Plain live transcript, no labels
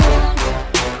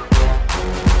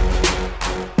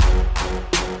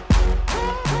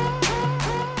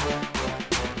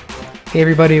Hey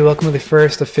everybody, welcome to the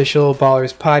first official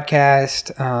Ballers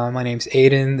podcast. My name's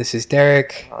Aiden, this is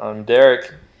Derek. I'm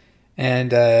Derek.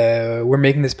 And we're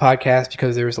making this podcast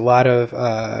because there was a lot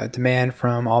of demand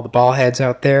from all the ball heads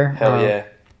out there. Hell yeah.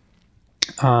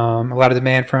 A lot of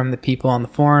demand from the people on the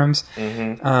forums.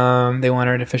 Mm-hmm. They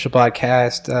wanted an official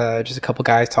podcast, just a couple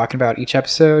guys talking about each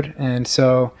episode. And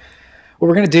so what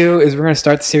we're going to do is we're going to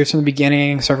start the series from the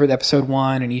beginning, start with episode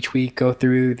 1, and each week go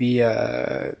through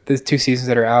the 2 seasons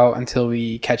that are out until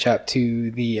we catch up to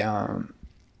the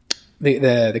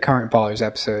current Ballers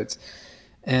episodes.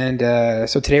 And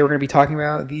so today we're going to be talking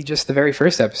about the very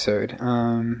first episode,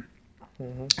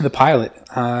 the pilot.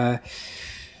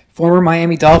 Former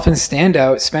Miami Dolphins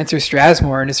standout Spencer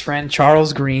Strasmore and his friend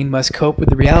Charles Green must cope with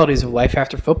the realities of life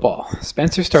after football.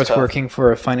 Spencer starts working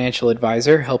for a financial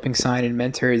advisor, helping sign and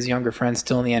mentor his younger friends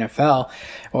still in the NFL,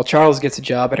 while Charles gets a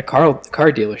job at a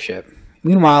car dealership.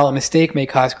 Meanwhile, a mistake may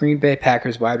cost Green Bay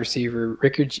Packers wide receiver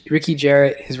Ricky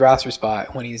Jarrett his roster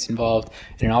spot when he's involved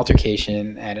in an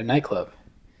altercation at a nightclub.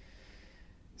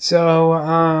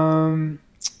 So,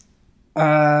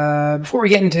 before we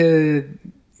get into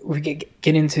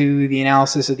the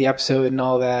analysis of the episode and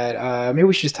all that, maybe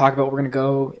we should just talk about what we're going to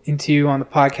go into on the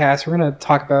podcast. We're going to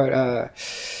talk about,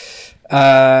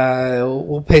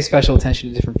 we'll pay special attention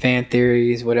to different fan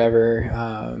theories,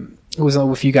 whatever. It was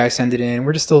if you guys send it in.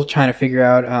 We're just still trying to figure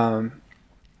out,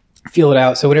 feel it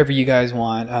out. So whatever you guys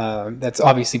want, that's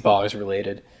obviously Ballers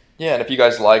related. Yeah, and if you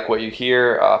guys like what you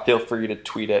hear, feel free to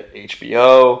tweet at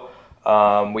HBO.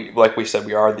 Like we said,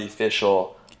 we are the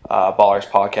official Ballers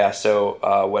podcast, so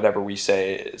whatever we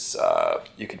say is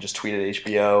you can just tweet at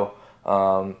HBO,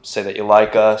 say that you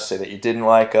like us, say that you didn't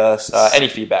like us, any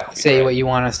feedback would be say great. what you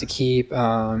want us to keep,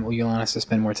 what you want us to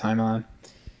spend more time on.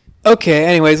 Okay,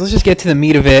 anyways, let's just get to the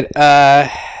meat of it.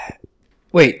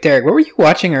 Wait, Derek, what were you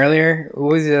watching earlier?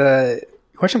 What was were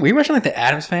you watching like the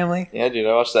Addams Family? Yeah, dude,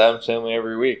 I watch the Addams Family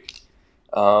every week.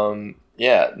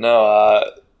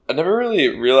 I never really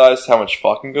realized how much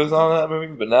fucking goes on in that movie,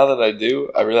 but now that I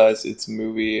do, I realize it's a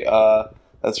movie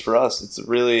that's for us. It's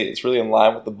really in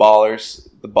line with the Ballers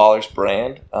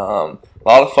brand. A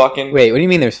lot of fucking. Wait, what do you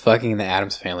mean? There's fucking in the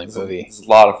Addams Family movie? There's a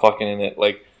lot of fucking in it.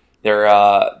 Like they're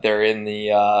like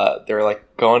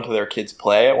going to their kids'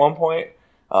 play at one point.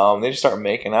 They just start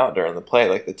making out during the play.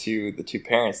 Like the two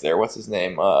parents there. What's his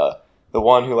name? The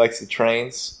one who likes the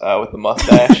trains with the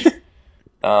mustache.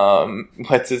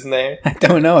 What's his name? I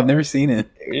don't know. I've never seen it.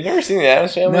 You've never seen the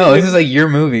Addams Family? No, this is like your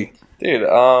movie. Dude,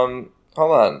 hold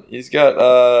on. He's got,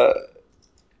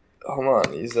 hold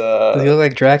on. He's, Does he look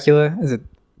like Dracula? Is it?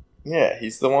 Yeah,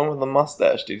 he's the one with the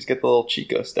mustache, dude. He's got the little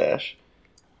Chico stash.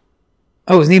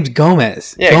 Oh, his name's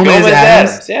Gomez. Yeah, Gomez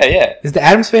Addams. Yeah. Is the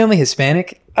Addams Family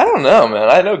Hispanic? I don't know, man.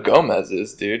 I know Gomez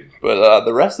is, dude. But,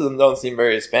 the rest of them don't seem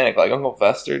very Hispanic. Like Uncle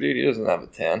Fester, dude, he doesn't have a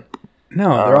tan.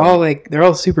 No, they're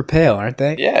all super pale, aren't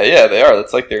they? Yeah, they are.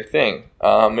 That's like their thing.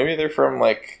 Maybe they're from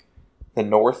like the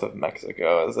north of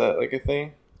Mexico. Is that like a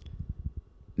thing?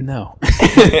 No,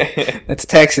 that's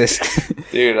Texas,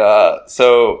 dude.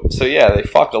 So yeah, they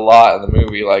fuck a lot in the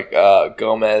movie. Like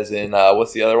Gomez and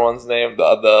what's the other one's name?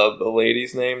 The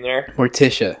lady's name there?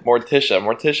 Morticia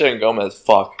and Gomez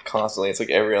fuck constantly. It's like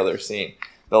every other scene.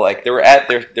 They were at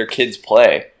their kids'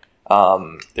 play.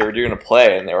 They were doing a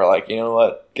play, and they were like, you know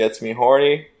what gets me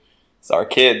horny? It's our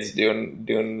kids doing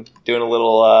a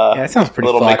little yeah, that sounds pretty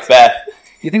little fucked. Macbeth.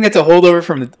 You think that's a holdover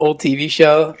from the old TV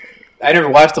show? I never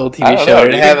watched the old TV show. Know.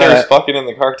 Do you think there's fucking in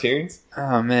the cartoons?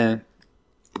 Oh man,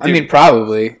 Dude, I mean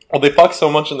probably. Well, they fuck so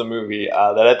much in the movie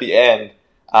that at the end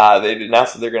they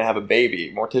announced that they're gonna have a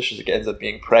baby. Morticia ends up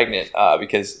being pregnant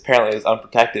because apparently it was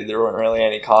unprotected. There weren't really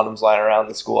any condoms lying around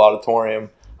the school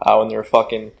auditorium when they were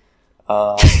fucking.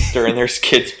 During their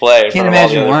kids' play in Can't front of all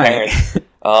the imagine other why. parents.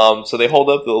 So they hold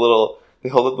up the little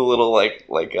like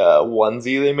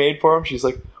onesie they made for him. She's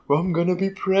like, "Well, I'm gonna be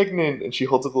pregnant," and she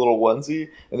holds up the little onesie,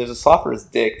 and there's a spot for his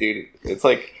dick, dude. It's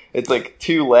like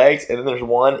 2 legs, and then there's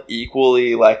one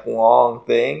equally like long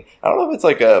thing. I don't know if it's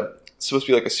like supposed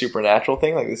to be like a supernatural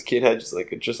thing. Like this kid had just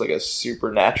like a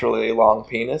supernaturally long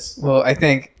penis. Well, I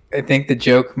think the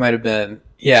joke might have been.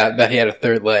 Yeah, that he had a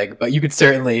third leg, but you could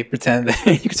certainly pretend that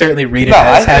you could certainly read it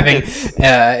as having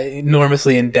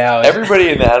enormously endowed. Everybody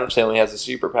in the Addams Family has a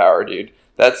superpower, dude.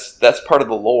 That's part of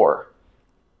the lore.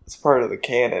 It's part of the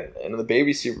canon. And the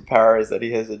baby superpower is that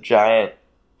he has a giant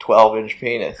 12-inch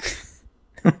penis.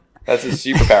 That's his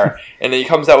superpower. And then he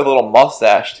comes out with a little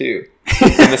mustache, too.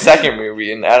 In the second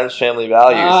movie, in Addams Family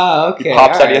Values. Oh, okay. He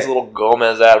pops out, he has a little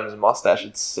Gomez Addams mustache.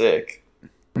 It's sick.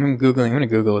 I'm gonna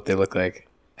Google what they look like.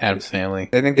 Addams Family.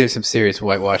 I think there's some serious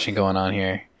whitewashing going on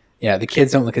here. Yeah, the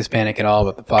kids don't look Hispanic at all,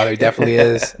 but the father definitely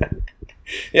is.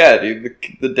 Yeah, dude.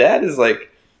 The dad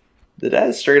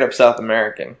is straight up South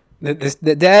American.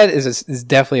 The dad is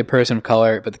definitely a person of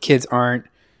color, but the kids aren't.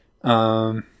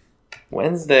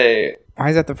 Wednesday. Why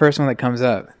is that the first one that comes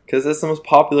up? Because that's the most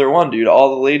popular one, dude. All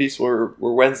the ladies were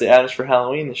Wednesday Addams for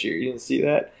Halloween this year. You didn't see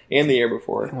that? And the year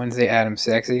before. Wednesday Addams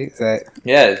sexy? Is that?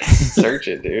 Yeah, search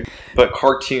it, dude. But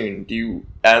cartoon,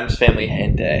 Addams Family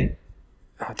hentai.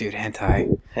 Oh, dude,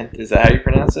 hentai. Is that how you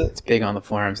pronounce it? It's big on the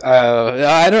forums.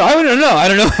 I don't know. I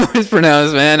don't know how it's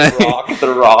pronounced, man.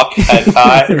 The Rock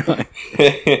hentai.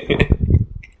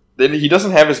 Then he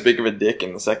doesn't have as big of a dick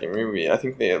in the second movie. I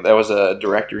think that was a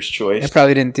director's choice. They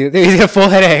probably didn't do it. He got a full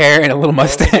head of hair and a little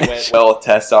mustache. Well,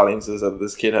 test audiences that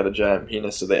this kid had a giant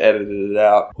penis, so they edited it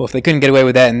out. Well, if they couldn't get away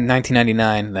with that in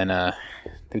 1999, then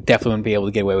they definitely wouldn't be able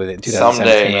to get away with it in 2017.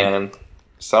 Someday, man.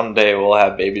 Someday we'll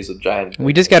have babies with giant.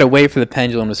 We just gotta wait for the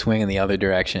pendulum to swing in the other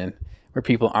direction, where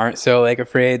people aren't so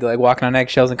afraid to walking on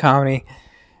eggshells in comedy,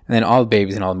 and then all the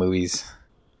babies in all the movies.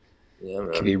 Yeah,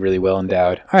 man. Can be really well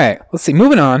endowed. All right, let's see.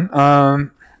 Moving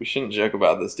on. We shouldn't joke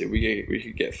about this, dude. We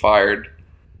could get fired.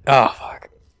 Oh fuck!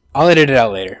 I'll edit it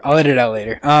out later. Who do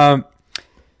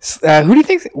you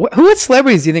think? What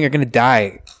celebrities do you think are going to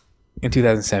die in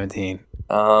 2017?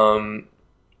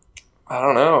 I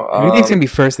don't know. Who do you think's going to be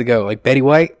first to go? Like Betty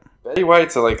White? Betty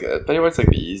White's the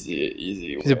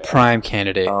easy. She's a prime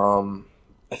candidate.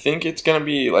 I think it's going to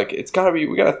be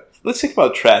let's think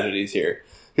about tragedies here.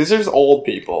 Because there's old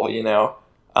people, who are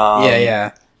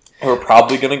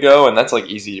probably going to go, and that's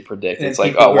easy to predict. It's what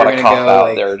a cop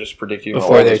out. They're just predicting all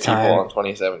those people in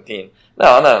 2017.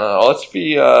 No.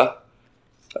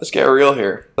 Let's get real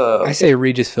here. I say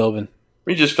Regis Philbin.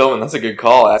 Regis Philbin, that's a good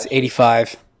call. It's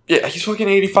 85. Yeah, he's fucking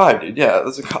 85, dude. Yeah,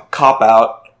 that's a cop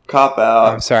out.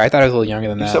 I'm sorry, I thought I was a little younger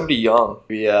than that. Somebody young.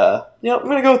 I'm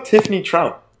going to go with Tiffany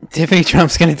Trump. Tiffany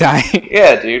Trump's going to die.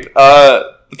 Yeah, dude.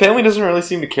 The family doesn't really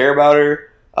seem to care about her.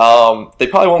 They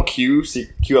probably won't queue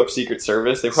up Secret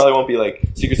Service. They probably won't be like,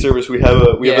 Secret Service, we have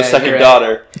a second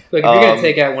daughter. Look, if you're gonna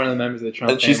take out one of the members of the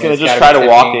Trump and she's gonna just try to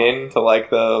walk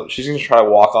into she's gonna try to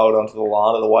walk out onto the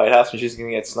lawn of the White House, and she's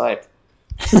gonna get sniped.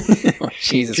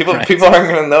 Jesus people Christ. People aren't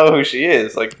gonna know who she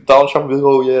is. Like Donald Trump will be like,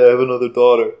 oh yeah, I have another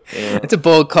daughter. Yeah. It's a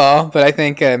bold call, but I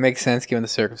think it makes sense given the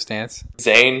circumstance.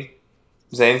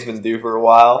 Zayn's been due for a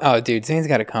while. Oh, dude, Zayn's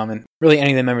got it coming. Really,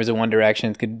 any of the members of One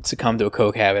Direction could succumb to a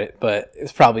coke habit, but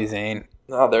it's probably Zayn.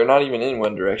 No, they're not even in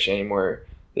One Direction anymore.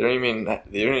 They can't even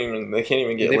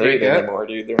get laid anymore,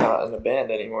 dude. They're not in a band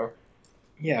anymore.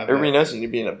 Yeah, everybody knows you need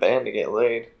to be in a band to get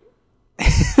laid.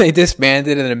 They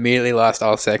disbanded and immediately lost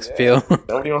all sex appeal.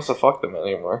 Nobody wants to fuck them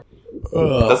anymore.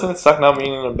 Doesn't it suck not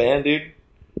being in a band, dude?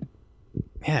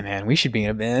 Yeah, man, we should be in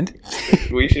a band.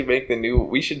 We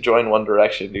should join One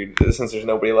Direction, dude, since there's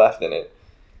nobody left in it.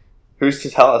 Who's to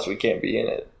tell us we can't be in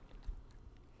it?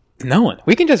 No one.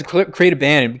 We can just create a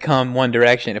band and become One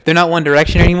Direction. If they're not One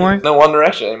Direction anymore... No One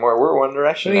Direction anymore. We're One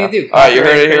Direction now. What do you do? Alright, you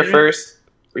heard it here first.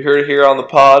 We heard it here on the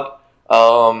pod.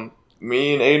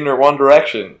 Me and Aiden are One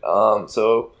Direction.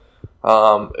 So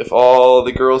if all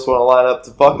the girls want to line up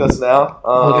to fuck us now...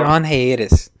 they're on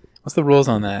hiatus. What's the rules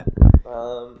on that?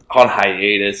 On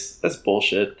hiatus. That's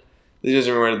bullshit. They just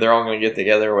remember they're all going to get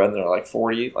together when they're like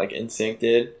 40, like NSYNC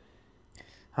did.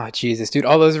 Oh Jesus, dude!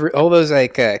 All those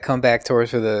comeback tours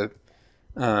for the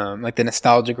the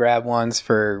nostalgia grab ones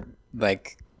for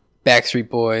like Backstreet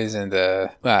Boys and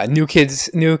New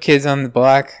Kids on the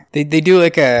Block. They do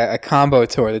like a combo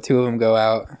tour. The two of them go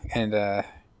out and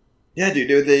yeah,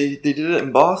 dude. They did it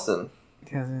in Boston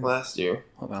last year.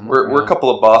 We're a couple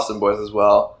of Boston boys as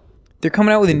well. They're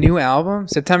coming out with a new album,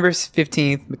 September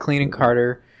 15th. McLean and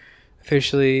Carter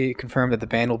officially confirmed that the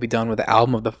band will be done with the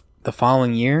album of the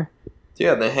following year.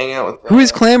 Yeah, they hang out with... Who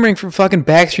is clamoring for fucking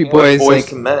Backstreet Boys? Boys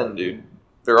to Men, dude.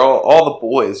 They're all the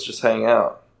boys just hang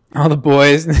out. All the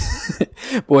boys.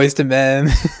 Boys to Men.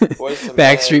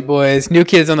 Backstreat Boys. New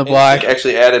Kids on the Block. NSYNC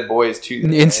actually added boys to them.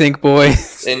 NSYNC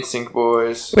Boys. NSYNC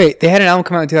Boys. Wait, they had an album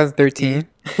come out in 2013?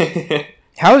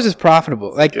 How is this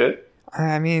profitable? Good.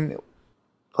 I mean...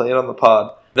 Play it on the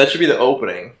pod. That should be the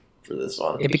opening for this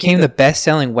one. It became the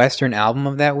best-selling Western album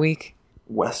of that week.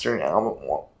 Western album?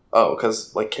 Oh,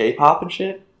 because like K-pop and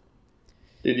shit?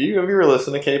 Dude, have you ever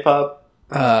listened to K-pop?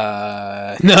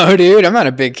 No, dude. I'm not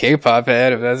a big K-pop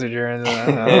head, if that's what you're into. I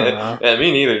don't know. Yeah,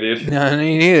 me neither, dude. No,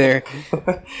 me neither.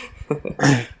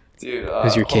 Dude,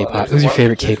 who's your K-pop? Who's your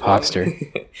favorite K-pop star?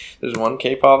 There's one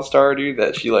K-pop star, dude,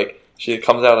 that she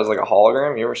comes out as like a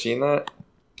hologram. You ever seen that?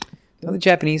 Don't the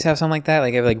Japanese have something like that?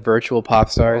 Like, they have like virtual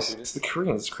pop stars? Oh, dude, it's the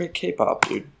Koreans. It's great K-pop,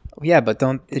 dude. Yeah, but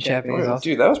don't the Japanese also?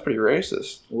 Dude, that was pretty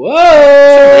racist. Whoa!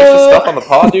 Racist stuff on the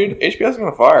pod, dude. HBO's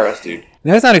gonna fire us, dude.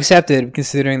 That's not accepted,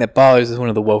 considering that Ballers is one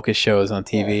of the wokest shows on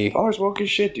TV. Yeah, Ballers woke as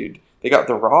shit, dude. They got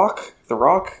The Rock. The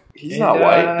Rock, he's not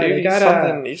white,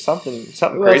 dude. He's something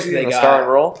crazy in the starring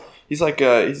role. He's like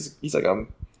he's like I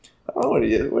don't know what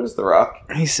he is. What is The Rock?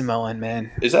 He's Samoan,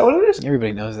 man. Is that what it is?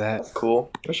 Everybody knows that. That's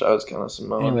cool. Wish I was kind of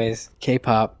Samoan. Anyways,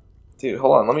 K-pop. Dude,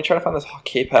 hold on. Let me try to find this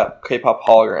K-pop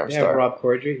hologram star. Rob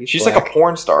Corddry. She's black. Like a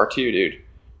porn star too, dude.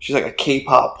 She's like a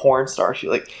K-pop porn star.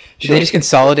 Did they just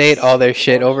consolidate all their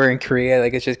shit over in Korea?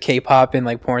 Like it's just K-pop and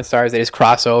like porn stars. They just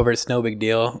cross over. It's no big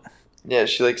deal. Yeah,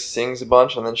 she like sings a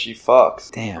bunch and then she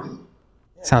fucks. Damn,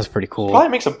 sounds pretty cool. She probably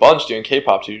makes a bunch doing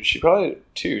K-pop too. She probably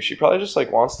just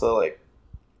like wants to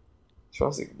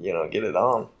get it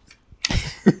on.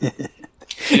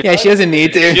 Yeah, she doesn't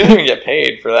need to. She doesn't even get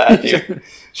paid for that, dude.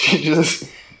 She just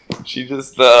she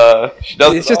does.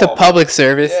 It's just a public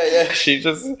service. Yeah.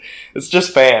 It's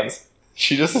just fans.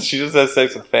 She just has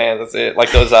sex with fans. That's it.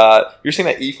 Like those. You seen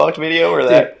that E-fucked video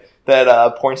where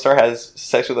that porn star has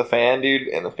sex with a fan, dude,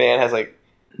 and the fan has like.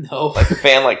 No. Like the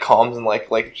fan like comes and like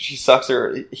she sucks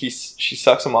her. She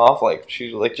sucks him off like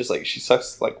she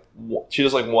sucks like she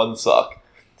does like one suck,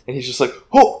 and he's just like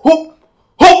oh,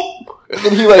 and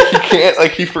then he can't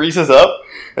like he freezes up,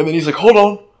 and then he's like hold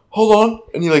on,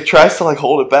 and he like tries to like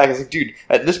hold it back. It's like dude,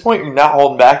 at this point you're not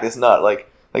holding back this nut.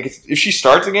 Like if she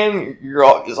starts again,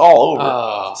 it's all over.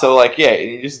 Oh. So like yeah,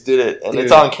 he just did it, and dude,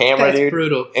 it's on camera, that's dude.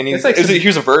 Brutal. And he was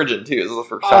a virgin too. This was the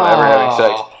first time ever having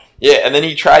sex. Yeah, and then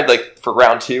he tried like for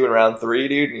round 2 and round 3,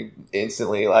 dude, and he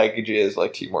instantly like jizzed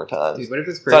like 2 more times. Dude, what if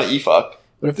this person? It's not E-fuck.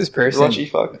 What if this person? You watch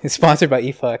E-fuck? It's sponsored by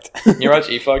E-fucked. You watch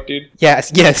E-fuck, dude?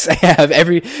 Yes, I have.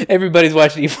 Everybody's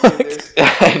watched E-fucked.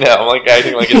 I know. I'm like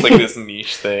acting like it's like this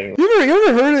niche thing. You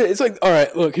ever heard it? It's like, all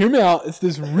right, look, hear me out. It's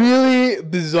this really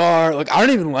bizarre. Like, I don't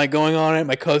even like going on it.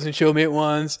 My cousin showed me it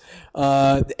once.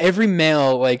 Every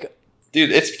male, like,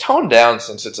 dude, it's toned down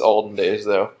since its olden days,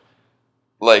 though.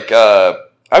 Like,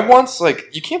 I once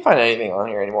you can't find anything on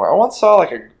here anymore. I once saw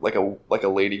like a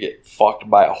lady get fucked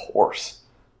by a horse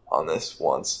on this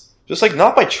once. Just like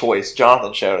not by choice.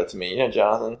 Jonathan showed it to me. You know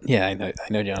Jonathan? Yeah, I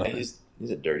know Jonathan. He's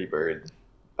a dirty bird.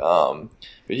 But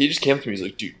he just came to me. He's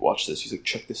like, dude, watch this. He's like,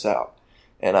 check this out.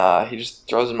 And he just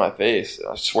throws it in my face.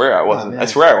 I swear I wasn't. I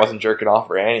swear I wasn't jerking off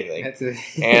or anything.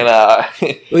 And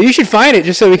well, you should find it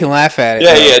just so we can laugh at it.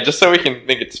 Yeah, just so we can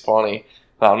think it's funny.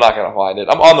 No, I'm not going to find it.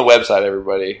 I'm on the website,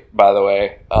 everybody, by the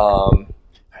way. All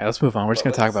right, let's move on. We're just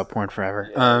going to talk about porn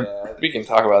forever. Yeah. We can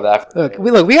talk about that. Look,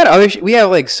 we got we have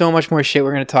like so much more shit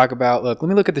we're going to talk about. Look, let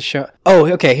me look at the show. Oh,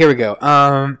 okay, here we go.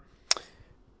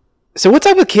 So what's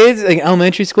up with kids like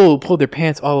elementary school who pull their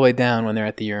pants all the way down when they're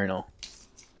at the urinal?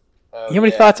 You have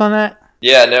any thoughts on that?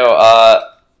 Yeah, no.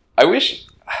 I wish...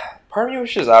 Part of me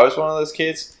wishes I was one of those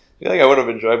kids. I feel like I would have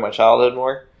enjoyed my childhood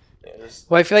more.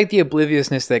 Well, I feel like the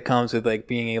obliviousness that comes with like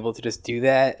being able to just do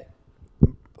that,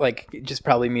 like, it just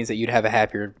probably means that you'd have a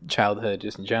happier childhood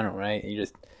just in general, right? You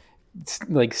just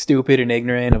like stupid and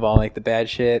ignorant of all like the bad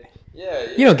shit.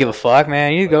 Yeah. You don't give a fuck,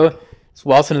 man. You go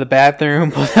waltz into the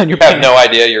bathroom, pull down your pants. You have no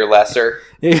idea you're lesser.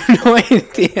 You have no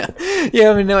idea. You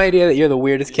have no idea that you're the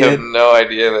weirdest kid. You have no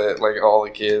idea that like all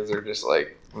the kids are just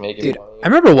like making Dude, money. I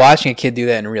remember watching a kid do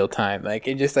that in real time. Like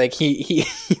it just like he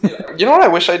You know what I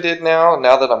wish I did now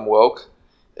that I'm woke?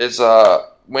 Is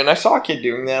when I saw a kid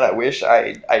doing that, I wish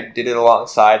I did it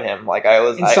alongside him. Like I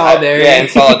was in solidarity. In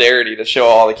solidarity to show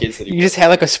all the kids that you just had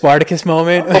like a Spartacus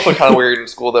moment. Also kind of weird in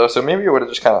school though, so maybe it would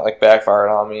have just kind of like backfired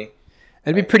on me.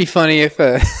 It'd be pretty funny if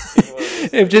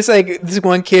if just like this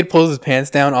one kid pulls his pants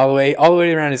down all the way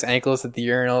around his ankles at the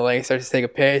urinal, like starts to take a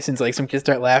piss, and like some kids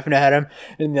start laughing at him,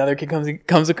 and the other kid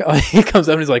comes up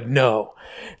and is like, "No."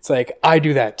 It's like, I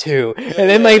do that too. And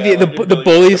then like the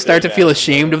bullies start to feel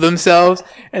ashamed of themselves,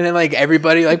 and then like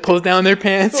everybody like pulls down their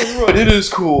pants. Oh, right, it is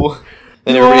cool.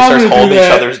 And everybody starts holding each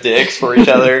other's dicks for each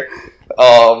other.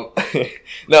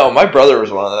 No, my brother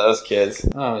was one of those kids.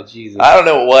 Oh, Jesus. I don't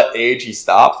know what age he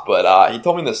stopped, but he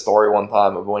told me this story one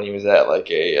time of when he was at like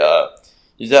a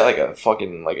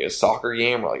fucking like a soccer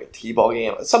game or like a t-ball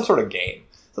game, some sort of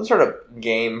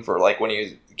game for like when he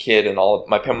was a kid, and all.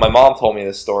 My mom told me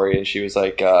this story, and she was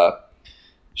like,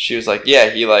 yeah,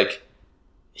 he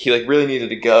really needed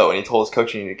to go, and he told his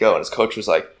coach he needed to go, and his coach was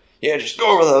like, yeah, just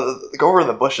go over in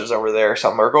the bushes over there or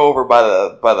something, or go over by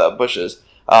the bushes.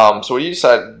 So what he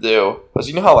decided to do was,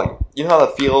 you know how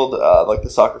the field, like the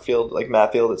soccer field, like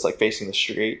mat field, it's like facing the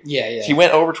street. Yeah. So he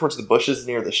went over towards the bushes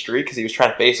near the street because he was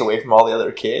trying to face away from all the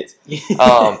other kids.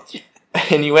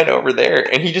 And he went over there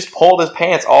and he just pulled his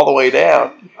pants all the way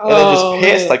down and then just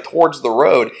pissed like towards the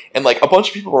road, and like a bunch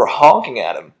of people were honking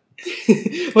at him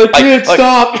Dude,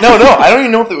 stop. No, I don't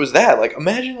even know if it was that. Like,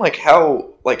 imagine, like,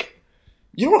 how, like,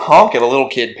 you don't honk at a little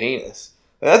kid penis.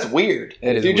 That's weird.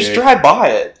 That is dude, weird. Just drive by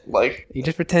it. Like, you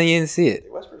just pretend you didn't see it.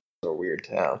 West Bridgewater's a weird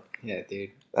town. Yeah,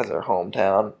 dude. That's our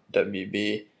hometown.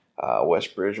 WB.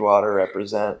 West Bridgewater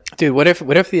represent. Dude, what if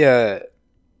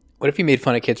you made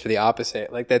fun of kids for the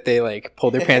opposite? Like that they like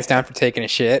pulled their pants down for taking a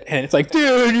shit and it's like,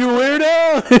 dude, you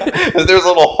weirdo. There's a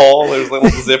little hole, there's a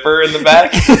little zipper in the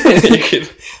back. You can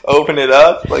open it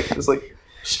up, like just like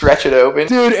stretch it open.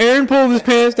 Dude, Aaron pulled his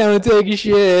pants down to take a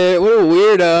shit. What a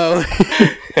weirdo.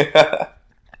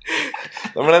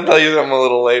 I'm gonna tell you something a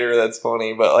little later that's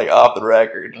funny, but like off the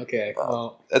record. Okay,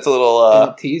 well, that's a little.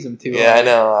 Don't tease him too. Yeah, I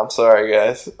know. I'm sorry,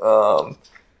 guys. But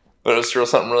it was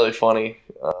something really funny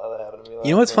that happened to me.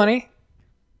 You know what's funny?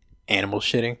 Animal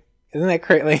shitting. Isn't that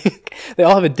crazy? Like, they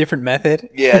all have a different method.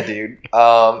 Yeah, dude.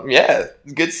 Yeah,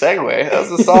 good segue. That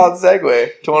was a solid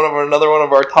segue to another one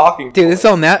of our talking. Dude, this is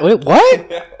all wait,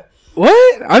 what?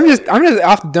 What? I'm just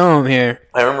off the dome here.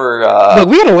 I remember. Look,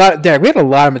 we had a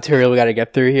lot of material we got to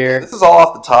get through here. This is all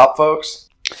off the top, folks.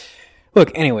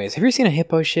 Look, anyways, have you ever seen a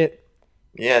hippo shit?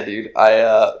 Yeah, dude.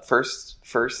 I first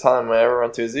time I ever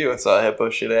went to a zoo, I saw a hippo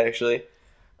shit actually.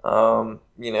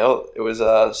 You know, it was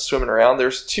swimming around.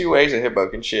 There's two ways a hippo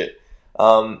can shit.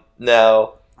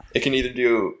 Now it can either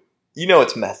do, you know,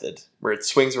 its method where it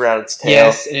swings around its tail.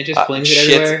 Yes, and it just flings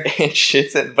it everywhere. It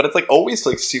shits it, but it's like always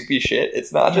like soupy shit.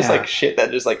 It's not just like shit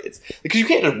that just like it's because you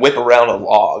can't just whip around a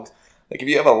log. Like if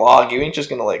you have a log, you ain't just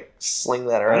gonna like sling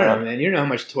that around. I don't know, man. You don't know how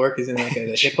much torque is in like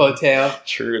a hippo tail.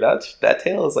 True. That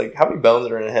tail is like, how many bones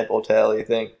are in a hippo tail? You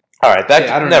think? All right,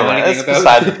 I don't know anything that's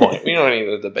about. Beside the point. We don't need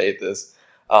to debate this.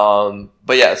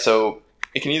 But yeah, so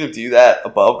it can either do that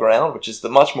above ground, which is the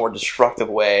much more destructive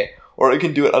way, or it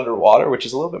can do it underwater, which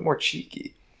is a little bit more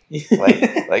cheeky. like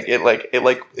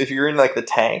if you're in like the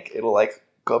tank, it'll like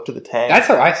go up to the tank. That's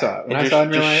how I saw it when I saw it in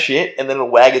real life. Shit, and then it'll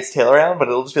wag its tail around, but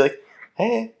it'll just be like,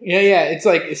 hey. Yeah. It's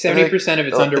like 70% of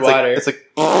it's underwater. It's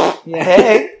like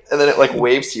hey, and then it like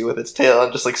waves to you with its tail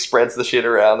and just like spreads the shit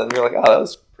around, and you're like, oh, that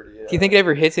was pretty. Do you think it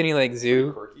ever hits any like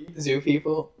zoo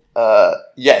people?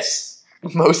 Yes,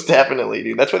 most definitely,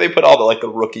 dude. That's where they put all the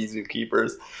rookie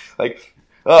zookeepers, like.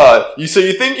 You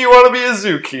think you want to be a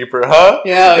zookeeper, huh?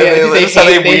 Yeah. That's how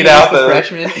they weed out the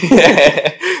freshmen.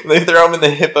 Yeah. They throw them in the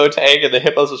hippo tank, and the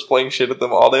hippos just playing shit at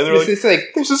them all day. They're like,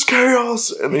 "This is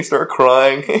chaos," and they start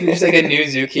crying. There's like a new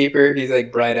zookeeper. He's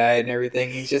like bright-eyed and everything.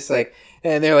 He's just like,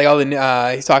 and they're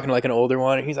like he's talking to like an older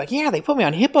one, and he's like, "Yeah, they put me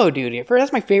on hippo duty.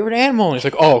 That's my favorite animal." And he's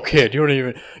like, "Oh, kid, you don't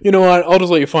even. You know what? I'll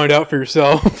just let you find out for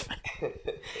yourself."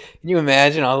 Can you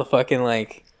imagine all the fucking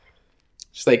like.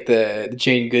 Just like the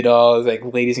Jane Goodall, like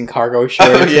ladies in cargo shorts,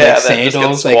 and like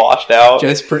sandals, just get washed out.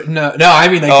 No. I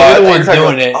mean, like they're the ones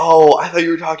doing it. Oh, I thought you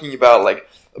were talking about like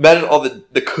imagine all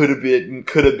the could have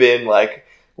been like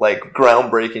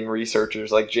groundbreaking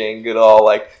researchers like Jane Goodall,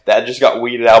 like that just got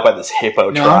weeded out by this hippo.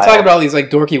 No, I'm talking about all these like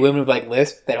dorky women with like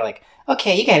lisps that are like,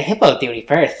 okay, you got hippo duty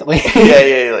first.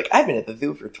 yeah. Like I've been at the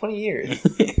zoo for 20 years.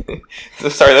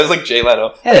 Sorry, that was like Jay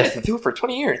Leno. I've been at the zoo for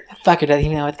 20 years. That fucker doesn't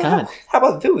even know what's coming. How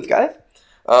about the zoo, guys?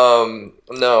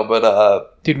 No,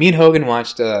 but dude, me and Hogan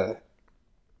watched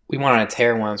we went on a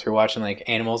tear once. We were watching like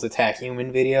animals attack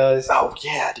human videos. Oh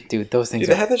yeah, dude, those things.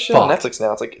 They have this shit on Netflix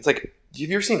now. It's like have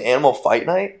you ever seen Animal Fight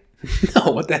Night?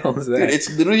 No, what the hell is that? Dude, it's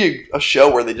literally a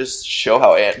show where they just show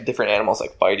how different animals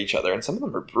like fight each other, and some of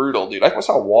them are brutal, dude. I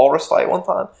saw a walrus fight one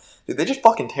time. Dude, they just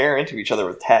fucking tear into each other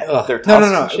with their tusks.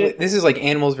 No. And shit. This is like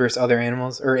animals versus other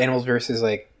animals, or animals versus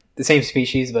like the same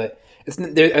species, but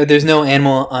there's no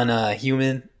animal on a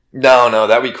human. No,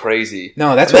 that'd be crazy.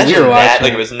 No, that's what we were watching.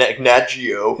 Like it was Nat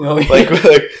Geo. Oh, yeah.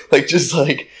 like just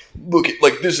like look at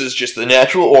like this is just the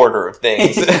natural order of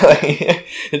things.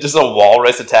 It's just a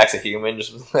walrus attacks a human.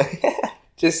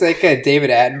 Just like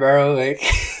David Attenborough. Like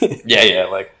yeah.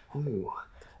 Like ooh.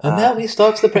 And now he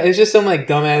stalks the. It's just some like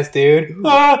dumbass dude.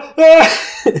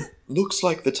 Looks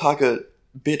like the tiger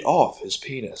bit off his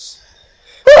penis.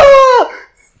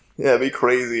 Yeah, it'd be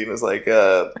crazy. And it was like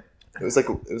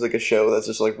a show that's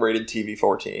just like rated TV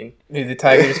 14. Dude, the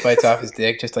tiger just bites off his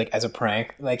dick just like as a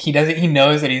prank. Like he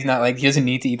knows that he's not like he doesn't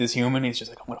need to eat this human. He's just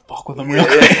like, I'm gonna fuck with him real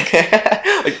quick.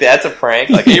 Like that's a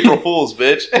prank. Like April Fool's,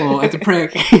 bitch. Well, it's a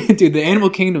prank, dude. The animal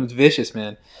kingdom's vicious,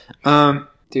 man.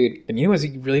 Dude, and you know what's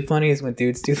really funny is when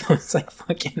dudes do those like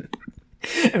fucking.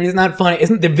 I mean, it's not funny.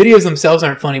 The videos themselves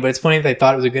aren't funny, but it's funny if they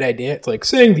thought it was a good idea. It's like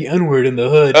saying the N-word in the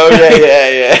hood. Oh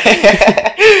yeah.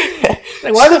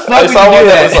 Like, why the fuck? I saw one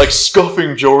that was like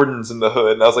scuffing Jordans in the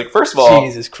hood, and I was like, first of all,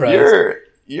 Jesus Christ,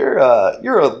 you're a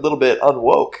little bit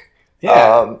unwoke.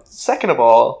 Yeah. Second of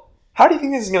all, how do you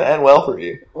think this is going to end well for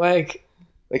you? Like,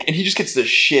 Like, and he just gets the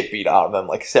shit beat out of him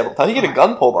like several times. You get a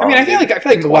gun pulled on. I mean, I feel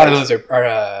like a lot of those are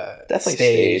definitely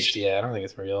staged. Yeah, I don't think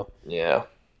it's real. Yeah.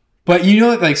 But you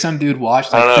know, like some dude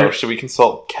watched. Like, I don't know. Should we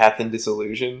consult Captain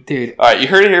Disillusion? Dude. All right, you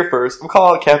heard it here first. I'm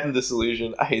calling it Captain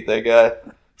Disillusion. I hate that guy.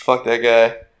 Fuck that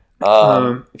guy.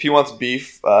 If he wants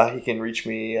beef, he can reach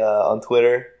me on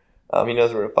Twitter. He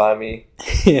knows where to find me.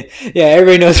 Yeah,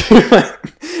 everybody knows where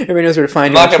to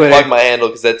find me. I'm not gonna plug my handle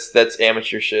because that's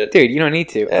amateur shit, dude. You don't need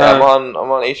to. Yeah, I'm on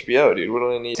HBO, dude. What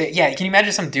do I need? So, yeah, can you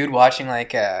imagine some dude watching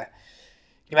like?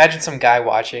 Imagine some guy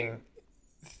watching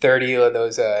 30 of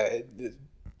those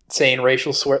saying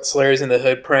racial slurs in the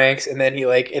hood pranks, and then he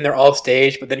like, and they're all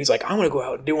staged, but then he's like, I want to go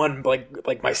out and do one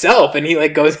like myself, and he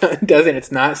like goes out and does it.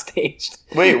 It's not staged.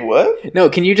 Wait, what? No,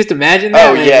 can you just imagine that?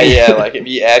 Oh yeah, like if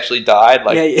he actually died,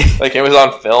 like like it was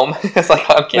on film. It's like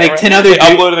on camera. Like 10 other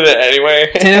uploaded it anyway.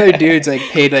 10 other dudes like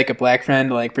paid like a black friend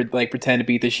to like pretend to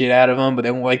beat the shit out of him, but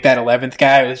then like that 11th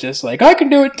guy was just like, I can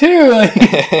do it too. Like,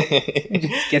 he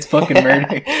just gets fucking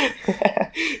murdered.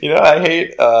 You know, I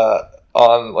hate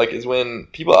on like is when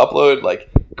people upload like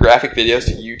graphic videos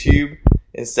to YouTube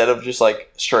instead of just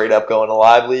like straight up going to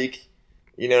live leak.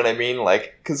 You know what I mean?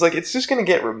 Like, because like it's just gonna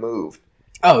get removed.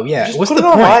 Oh yeah, just what's put it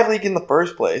on live leak in the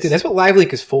first place, dude? That's what live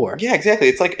leak is for. Yeah, exactly.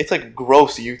 It's like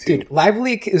gross YouTube. Dude, live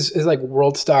leak is like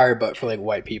World Star, but for like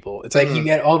white people. It's like you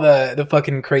get all the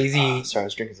fucking crazy. Sorry, I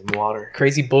was drinking some water.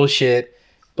 Crazy bullshit.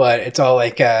 But it's all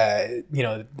like, you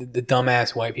know, the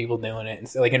dumbass white people doing it.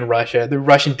 It's like in Russia, the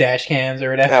Russian dash cams or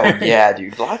whatever. Oh, yeah,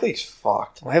 dude. Live Leak's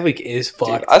fucked. Live Leak is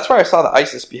fucked. Dude, that's where I saw the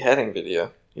ISIS beheading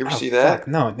video. You ever see that? Fuck.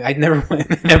 No, I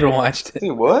never watched it.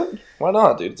 Dude, what? Why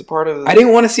not, dude? It's a part of I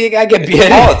didn't want to see a guy get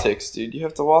beheaded. Politics, dude. You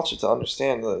have to watch it to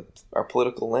understand our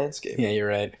political landscape. Yeah, you're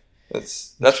right.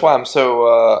 That's why I'm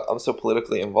so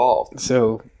politically involved.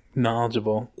 So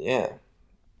knowledgeable. Yeah.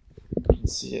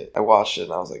 See it. I watched it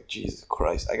and I was like, Jesus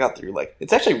Christ! I got through like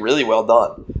it's actually really well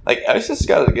done. Like ISIS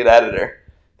got a good editor.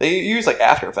 They use like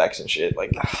After Effects and shit.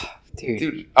 Like,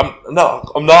 dude, I'm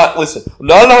not. Listen, I'm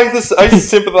not an ISIS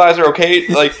sympathizer. Okay,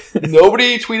 like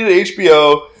nobody tweeted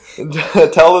HBO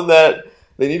and tell them that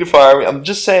they need to fire me. I'm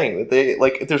just saying that they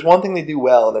like if there's one thing they do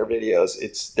well in their videos,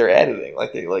 it's their editing.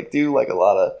 Like they like do like a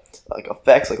lot of like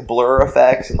effects, like blur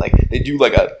effects, and like they do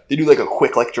like a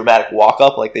quick like dramatic walk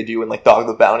up, like they do in like Dog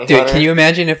the Bounty Hunter. Dude, can you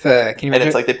imagine if? And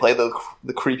it's like they play the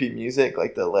creepy music,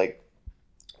 like the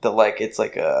it's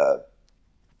like I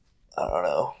don't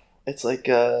know, it's like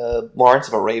Lawrence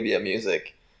of Arabia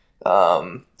music.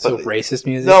 So racist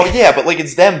music? No, yeah, but like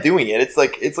it's them doing it. It's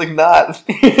like not like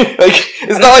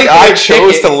it's not like I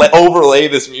chose to overlay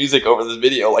this music over this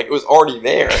video. Like it was already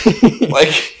there.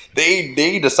 Like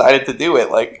they decided to do it.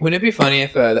 Like wouldn't it be funny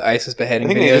if the ISIS beheading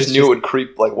videos? They just knew it would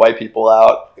creep like white people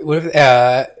out. What if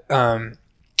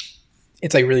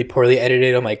it's like really poorly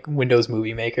edited on like Windows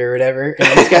Movie Maker or whatever, and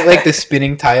it's got like the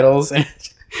spinning titles.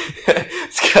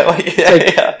 It's got like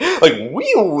like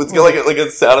wheel. It's got like a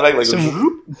sound effect like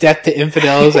some Death to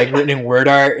Infidels like written in word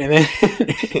art, and then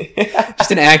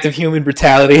just an act of human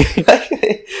brutality.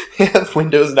 They have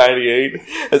Windows 98.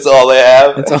 That's all they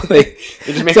have. That's all they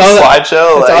just make a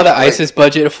slideshow. That's all the ISIS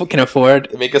budget can afford.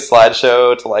 They make a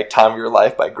slideshow to like "Time of Your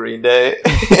Life" by Green Day.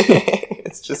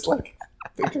 It's just like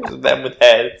pictures of them with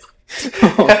heads.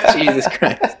 Oh, Jesus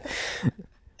Christ!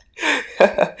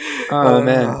 Oh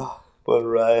man. What a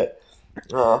riot.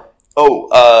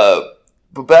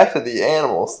 But back to the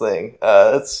animals thing.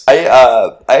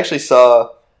 I actually saw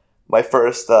my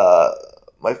first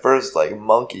like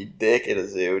monkey dick at a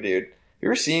zoo, dude. Have you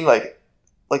ever seen like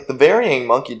the varying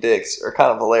monkey dicks are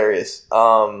kind of hilarious.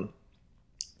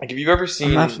 Like have you ever seen?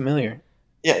 I'm not familiar.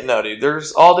 Yeah, no, dude.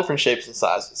 There's all different shapes and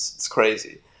sizes. It's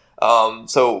crazy.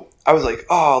 So I was like,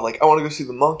 I want to go see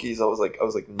the monkeys. I was like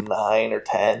 9 or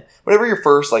 10. Whatever your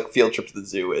first like field trip to the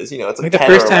zoo is, you know, it's like the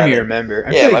first time you remember.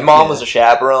 My mom was a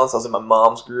chaperone, so I was in my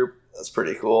mom's group. That's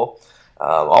pretty cool.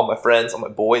 All my friends, all my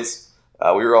boys,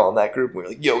 we were all in that group. And we were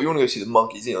like, yo, we want to go see the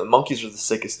monkeys. You know, the monkeys are the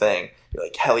sickest thing. You're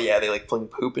like, hell yeah, they like fling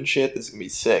poop and shit. This is gonna be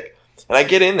sick. And I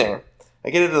get in there. I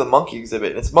get into the monkey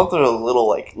exhibit, and it's a bunch of little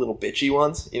bitchy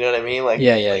ones. You know what I mean? Like,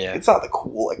 yeah. It's not the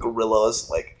cool like gorillas,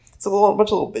 like. It's a bunch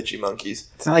of little bitchy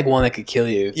monkeys. It's not like one that could kill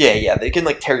you. Yeah. They can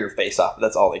like tear your face off.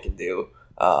 That's all they can do.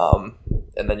 And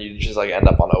then you just like end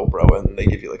up on Oprah, and they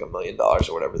give you like $1 million or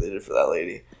whatever they did for that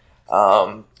lady.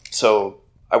 So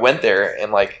I went there,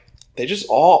 and like they just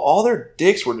all their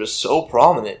dicks were just so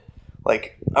prominent.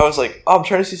 Like I was like, I'm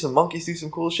trying to see some monkeys do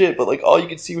some cool shit, but like all you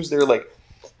could see was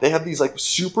they have these like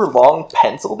super long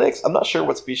pencil dicks. I'm not sure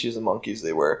what species of monkeys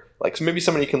they were. Like so maybe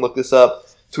somebody can look this up,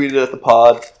 tweet it at the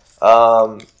pod.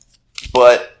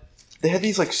 But they had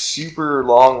these like super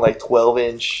long, like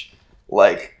 12-inch,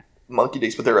 like monkey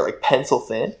dicks, but they were like pencil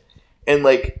thin, and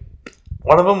like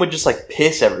one of them would just like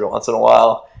piss every once in a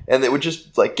while, and it would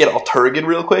just like get all turgid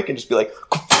real quick and just be like.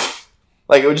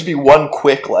 Like, it would just be one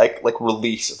quick, like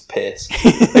release of piss.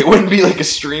 It wouldn't be, like, a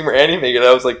stream or anything. And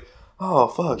I was like, oh,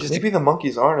 fuck. Just maybe the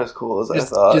monkeys aren't as cool as I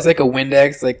thought. Just like a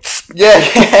Windex, like... Yeah,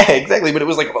 exactly. But it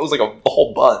was like a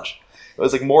whole bunch. It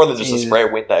was, like, more than just a spray of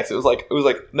Windex. It was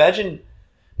like, imagine,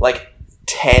 like,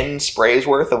 10 sprays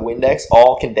worth of Windex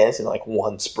all condensed in, like,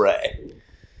 one spray.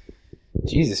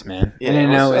 Jesus, man.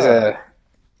 Yeah,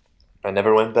 I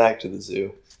never went back to the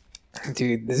zoo.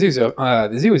 Dude, the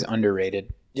zoo is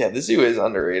underrated. Yeah, the zoo is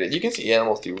underrated. You can see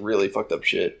animals do really fucked up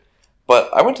shit. But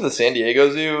I went to the San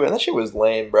Diego Zoo, and that shit was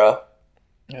lame, bro.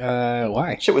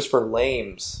 Why? Shit was for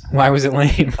lames. Why was it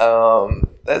lame?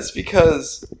 That's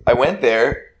because I went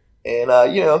there, and,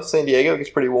 San Diego gets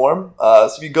pretty warm.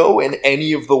 So if you go in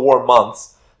any of the warm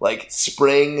months, like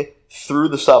spring through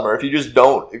the summer, if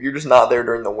you're just not there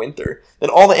during the winter, then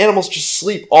all the animals just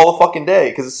sleep all the fucking day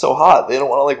because it's so hot. They don't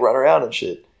want to, like, run around and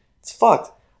shit. It's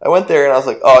fucked. I went there and I was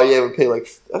like, oh yeah, we pay like,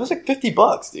 it was like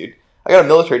 $50, dude. I got a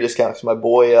military discount because my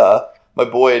boy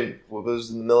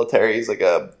was in the military. He's like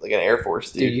an Air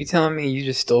Force dude. Dude, you telling me you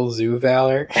just stole Zoo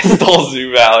Valor? I stole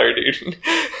Zoo Valor, dude.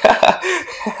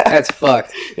 That's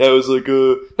fucked. Yeah, I was like,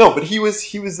 no, but he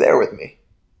was there with me.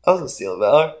 I wasn't stealing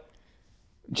Valor.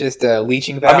 Just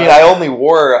leeching Valor. I mean, I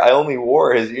only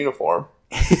wore his uniform.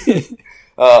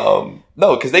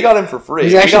 No, because they got him for free.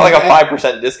 He got like a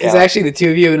 5% discount. It's actually the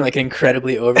two of you in like an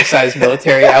incredibly oversized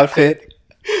military outfit.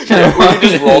 Yeah, we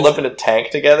just rolled up in a tank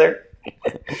together.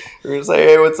 We're just like,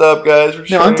 hey, what's up, guys?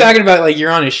 I'm talking about like you're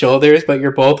on his shoulders, but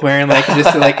you're both wearing like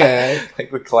just like a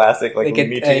like the classic like a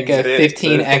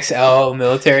 15XL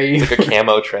military, like a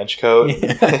camo trench coat.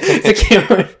 Yeah. It's a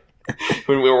camo.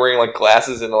 When we were wearing like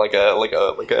glasses and like a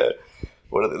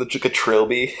what are they? Like a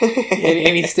trilby.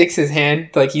 and he sticks his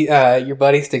hand, like your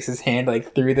buddy sticks his hand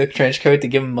like through the trench coat to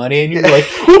give him money, and you're like,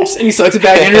 whoops, and he sucks it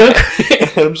back in real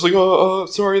quick. And I'm just like, oh,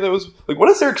 sorry, that was like, what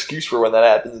is their excuse for when that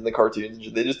happens in the cartoons?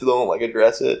 They just don't like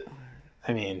address it.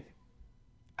 I mean,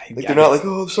 they're not like,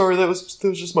 oh, sorry, that was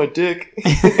just my dick.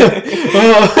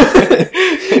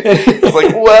 It's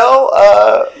like,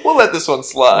 well, we'll let this one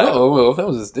slide. Oh, well, that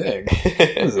was his dick.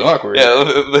 This is awkward. Yeah,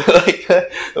 like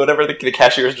whatever. The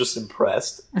cashier is just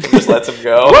impressed and just lets him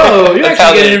go. Whoa, you're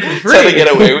actually getting it for free. That's how they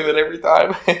get away with it every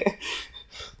time.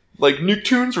 Like,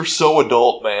 Nicktoons were so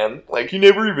adult, man. Like, you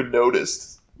never even noticed.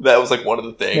 That was like one of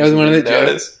the things. That was one of the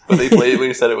jokes. But they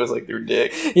blatantly said it was like their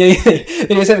dick. Yeah, they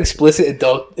just have explicit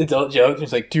adult jokes.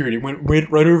 It's like, dude, it went right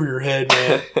over your head,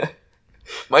 man.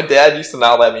 My dad used to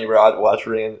not let me watch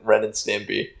Ren and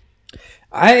Stimpy.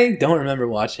 I don't remember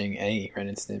watching any Ren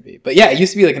and Stimpy. But yeah, it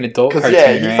used to be like an adult cartoon,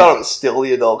 yeah, he thought it was still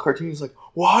the adult cartoon. He's like,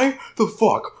 why the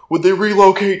fuck would they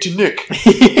relocate to Nick?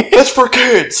 That's for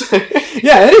kids.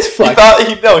 Yeah, that is fucked.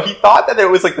 He thought that it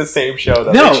was like the same show.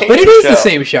 Though. No, but it is the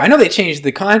same show. I know they changed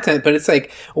the content, but it's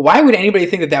like, why would anybody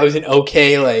think that was an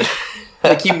okay, like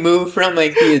you moved from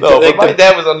like the... No, but my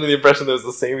dad was under the impression that it was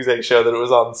the same exact show that it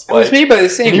was on Spike. It was made by the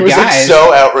same guys. He was like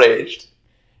so outraged.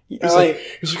 He's like,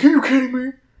 are you kidding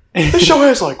me? This show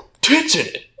has like tits in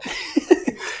it.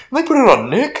 And they put it on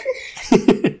Nick.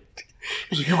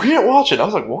 He's like, you can't watch it. I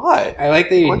was like, why? I like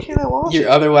that. Why can't I watch it?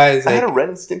 Otherwise, I had a Ren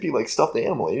and Stimpy like stuffed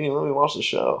animal. You didn't even let me watch the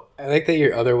show. I like that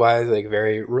you're otherwise like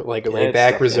very like a laid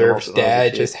back, reserved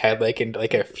dad. Just had like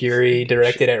a fury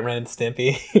directed at Ren and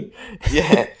Stimpy.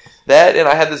 Yeah, that, and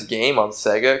I had this game on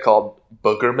Sega called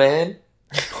Booger Man,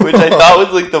 which I thought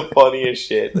was like the funniest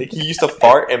shit. Like, he used to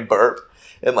fart and burp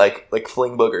and like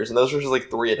fling boogers, and those were just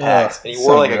like 3 attacks. And he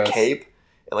wore like gross. A cape,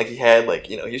 and like he had like,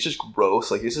 he was just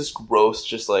gross. Like, he was this gross,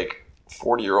 just like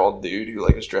 40-year-old dude who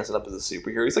like was dressing up as a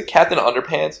superhero. He's like Captain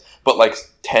Underpants, but like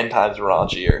 10 times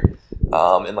raunchier,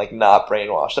 and like not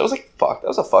brainwashed. That was like fucked. That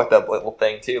was a fucked up little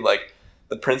thing too. Like,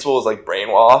 the principal was like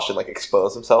brainwashed and like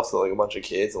exposed himself to like a bunch of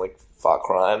kids and like fought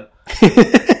crime.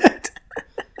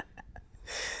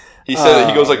 He said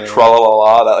he goes like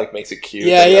tra-la-la-la, that like makes it cute.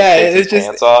 Yeah, it's just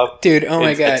pants off. Dude, oh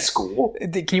my god. At school.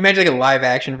 Can you imagine like a live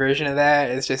action version of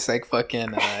that? It's just like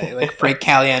fucking like Frank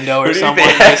Caliendo or someone.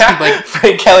 Like,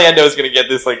 Frank Caliendo is gonna get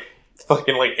this like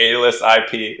fucking like A-list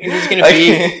IP. He's gonna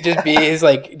be his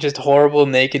like just horrible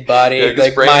naked body. Yeah,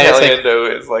 like Frank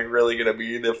Caliendo is like really gonna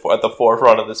be at the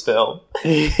forefront of this film.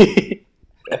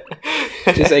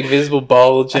 Just like visible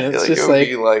bulge, and it's just like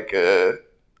be like a.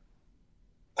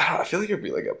 I feel like it'd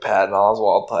be like a Patton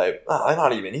Oswalt type.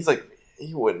 Not even.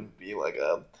 He wouldn't be like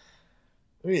a.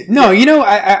 No,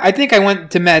 I think I went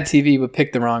to Mad TV but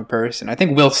picked the wrong person. I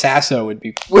think Will Sasso would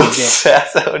be. Will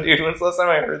Sasso, dude. When's the last time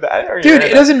I heard that? Dude,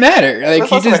 it doesn't matter.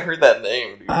 Like, I heard that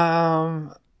name. Dude.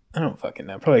 I don't fucking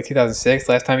know. Probably like 2006.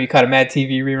 Last time you caught a Mad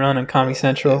TV rerun on Comedy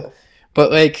Central. Yeah.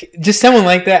 But like, just someone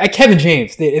like that. Kevin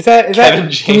James. Is that?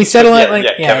 James. Can we settle it? Like,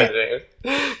 Kevin James.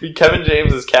 Kevin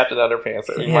James is Captain Underpants.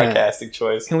 That would be my casting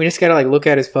choice. And we just gotta like look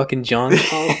at his fucking junk.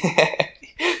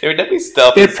 They would definitely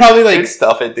stuff. They'd probably like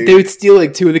stuff it, dude. They would steal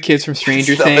like two of the kids from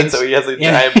Stranger Things. So he has a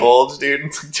giant bulge,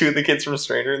 dude. Two of the kids from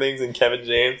Stranger Things and Kevin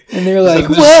James. And they're like,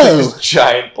 "Whoa, this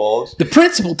giant bulge." The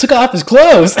principal took off his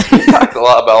clothes. We talked a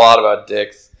lot about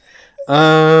dicks.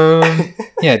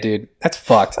 Yeah, dude, that's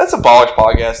fucked. That's a Ballers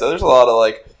podcast. So there's a lot of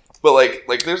like, but like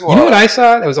there's a lot. You know what I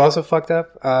saw that was also fucked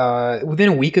up? Within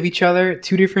a week of each other,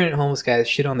 two different homeless guys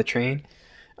shit on the train.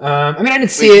 I mean, I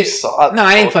didn't see it. No,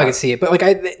 I didn't fucking see it. But like,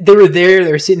 they were there.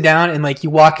 They were sitting down, and like,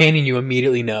 you walk in and you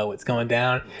immediately know what's going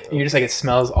down. And you're just like, it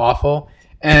smells awful.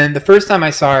 And the first time I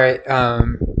saw it,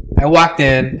 I walked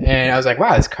in and I was like,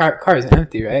 wow, this car is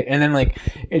empty, right? And then like,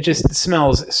 it just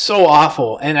smells so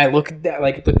awful. And I look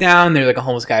down, there's like a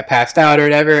homeless guy passed out or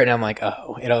whatever. And I'm like,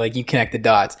 oh, like you connect the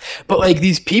dots. But like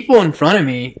these people in front of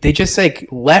me, they just like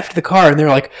left the car and they're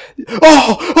like,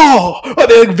 oh,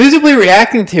 they're like visibly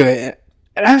reacting to it.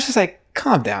 And I was just like,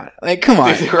 calm down. Like, come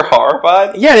on. They were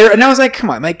horrified? Yeah, and I was like, come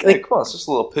on. Like, come on, it's just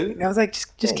a little poo. And I was like,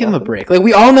 just give them a break. Like,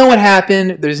 we all know what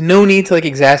happened. There's no need to, like,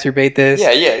 exacerbate this.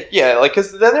 Yeah. Like,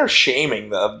 because then they're shaming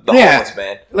the homeless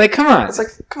man. Like, come on. It's like,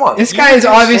 come on. This guy is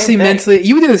obviously mentally...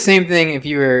 You would do the same thing if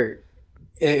you were...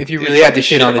 If you really had to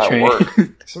shit on the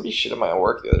train. Somebody shit at my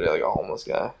work the other day, like a homeless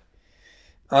guy.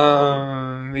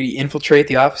 Maybe infiltrate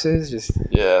the offices? Just...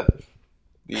 Yeah.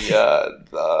 Yeah.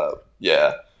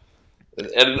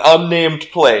 At an unnamed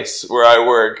place where I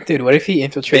work. Dude, what if he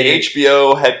infiltrated... The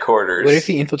HBO headquarters. What if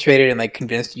he infiltrated and, like,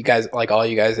 convinced you guys, like, all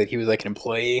you guys, that he was, like, an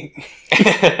employee?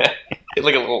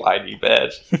 Like a little ID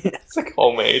badge. It's, like,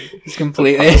 homemade. It's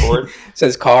completely... It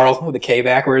says Carl with a K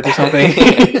backwards or something.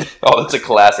 Oh, that's a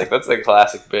classic. That's a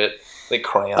classic bit. Like,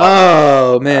 crayon.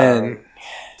 Oh, man.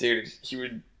 Dude,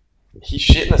 he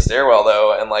shit in the stairwell,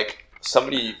 though, and, like...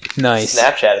 Somebody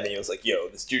Snapchatted me and was like, yo,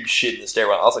 this dude shit in the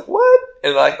stairwell. I was like, what?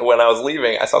 And like when I was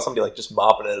leaving, I saw somebody like just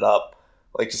mopping it up.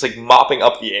 Like just like mopping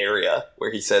up the area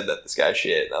where he said that this guy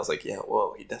shit. And I was like, yeah,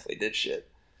 whoa, he definitely did shit.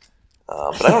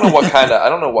 But I don't know I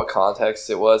don't know what context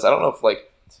it was. I don't know if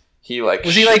like he like...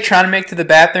 Was he like trying to make to the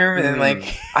bathroom and then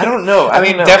like... I don't know. I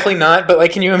mean, definitely not, but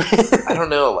like, can you imagine? I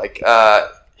don't know. Like,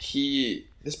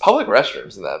 there's public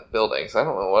restrooms in that building, so I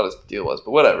don't know what his deal was, but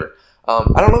whatever.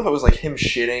 I don't know if it was like him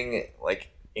shitting like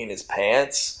in his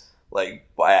pants, like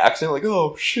by accident, like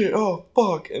oh shit, oh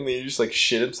fuck, and then he just like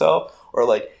shit himself, or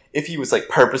like if he was like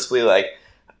purposefully like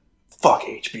fuck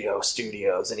HBO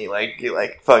Studios and he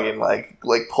fucking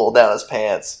like pulled down his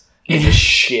pants and just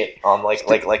shit on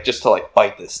like just to like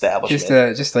fight the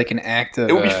establishment. Just like an act of...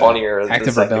 It would be funnier. Act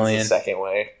of rebellion. The second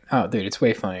way. Oh, dude, it's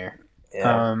way funnier.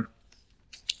 Yeah.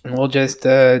 And we'll just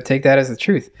take that as the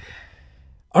truth.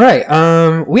 All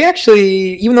right. We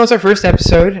actually, even though it's our first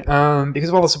episode, because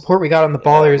of all the support we got on the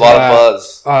Ballers, a lot of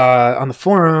buzz on the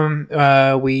forum,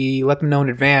 we let them know in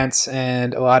advance,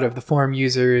 and a lot of the forum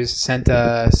users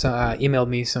emailed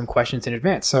me some questions in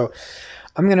advance. So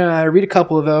I'm gonna read a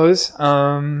couple of those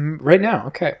right now.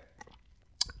 Okay.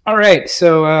 All right.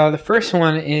 So the first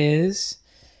one is,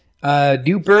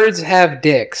 do birds have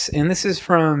dicks? And this is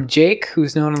from Jake,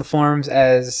 who's known on the forums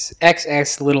as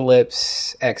XX Little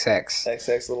Lips XX.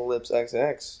 XX Little Lips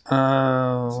XX.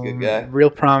 Oh, he's a good guy. Real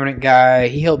prominent guy.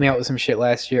 He helped me out with some shit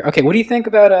last year. Okay, what do you think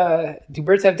about do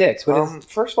birds have dicks?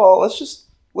 First of all, let's just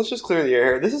clear the air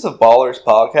here. This is a Ballers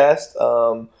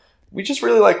podcast. We just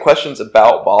really like questions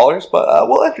about Ballers, but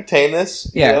we'll entertain this.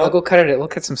 Yeah, I'll go cut it. We'll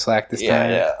cut some slack this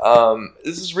time. Yeah.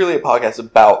 This is really a podcast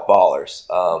about Ballers.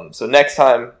 So next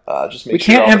time, just make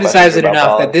sure... We can't emphasize it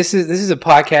enough that this is a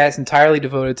podcast entirely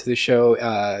devoted to the show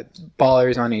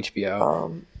Ballers on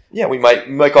HBO. Yeah, we might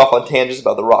go off on tangents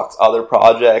about The Rock's other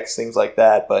projects, things like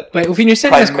that, but when you're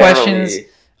sending us questions,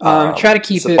 try to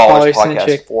keep it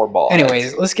Ballers-centric. For Ballers.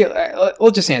 Anyways,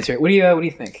 we'll just answer it. What do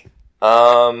you think?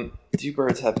 Do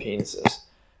birds have penises?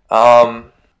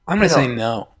 I'm gonna say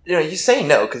no. You say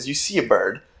no because you see a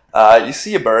bird. You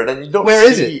see a bird and you don't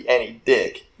see any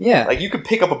dick. Yeah. Like you could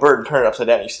pick up a bird and turn it upside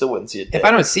down, you still wouldn't see a dick. If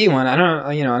I don't see one, I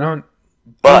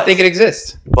don't think it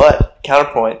exists. But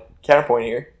counterpoint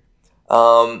here.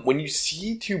 When you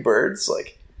see two birds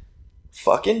like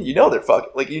fucking, they're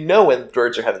fucking. Like when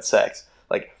birds are having sex.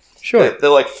 Like sure. They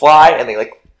like fly and they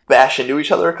like bash into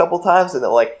each other a couple times, and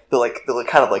they'll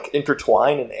kind of like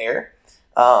intertwine in air.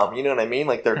 You know what I mean?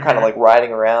 Like they're kind of like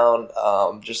riding around,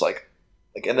 just like,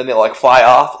 and then they'll like fly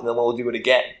off, and then they'll do it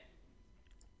again.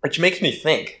 Which makes me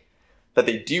think that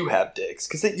they do have dicks,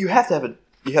 because you have to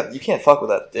have you can't fuck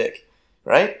without a dick,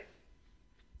 right?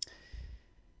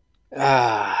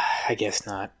 I guess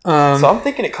not. So I'm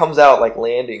thinking it comes out like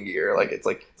landing gear, like it's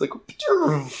like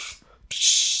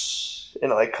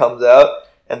and it like comes out,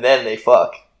 and then they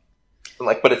fuck. And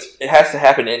like, but it has to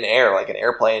happen in air, like an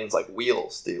airplane's like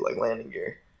wheels do, like landing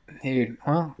gear. Dude,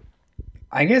 well,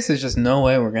 I guess there's just no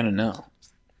way we're gonna know.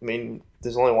 I mean,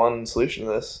 there's only one solution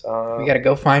to this. We gotta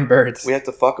go find birds. We have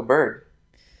to fuck a bird.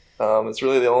 It's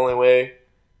really the only way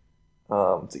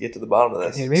to get to the bottom of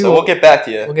this. Dude, so we'll get back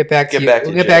to you. We'll get back to you.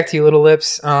 We'll get back to you, Little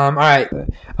Lips. All right.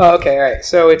 Oh, okay, all right.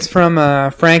 So it's from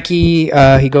Frankie.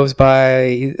 He goes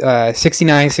by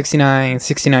 69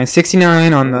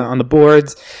 on the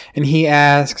boards, and he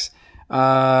asks,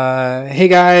 "Hey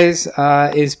guys,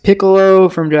 is Piccolo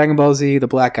from Dragon Ball Z the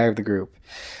black guy of the group?"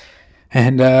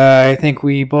 And I think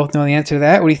we both know the answer to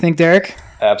that. What do you think, Derek?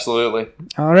 Absolutely.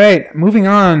 All right, moving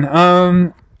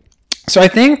on. So I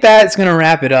think that's going to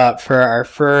wrap it up for our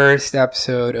first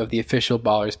episode of the Official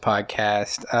Ballers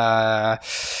podcast.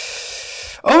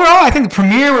 Overall, I think the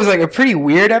premiere was like a pretty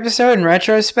weird episode in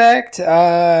retrospect.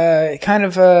 Kind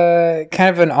of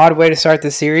an odd way to start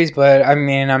the series, but I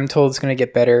mean, I'm told it's going to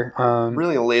get better.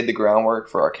 Really laid the groundwork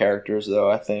for our characters, though,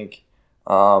 I think.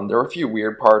 There were a few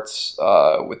weird parts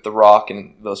with The Rock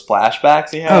and those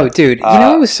flashbacks he had. Oh, dude. You know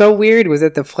what was so weird was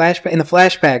that in the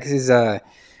flashbacks is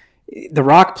The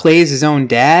Rock plays his own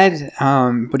dad,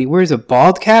 but he wears a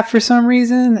bald cap for some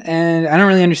reason, and I don't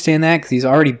really understand that because he's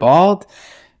already bald.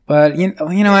 But you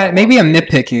know what? Maybe I'm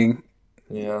nitpicking.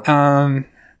 Yeah.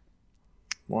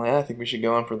 Well, yeah, I think we should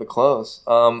go in for the close.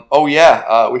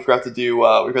 We forgot to do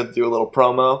a little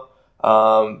promo.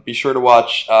 Be sure to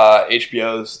watch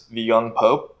HBO's The Young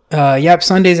Pope. Yep,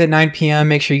 Sundays at 9 p.m.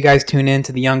 Make sure you guys tune in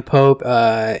to The Young Pope.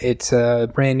 It's a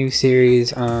brand new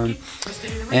series, and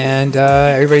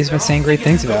everybody's been saying great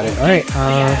things about it. All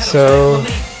right, so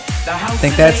I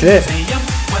think that's it.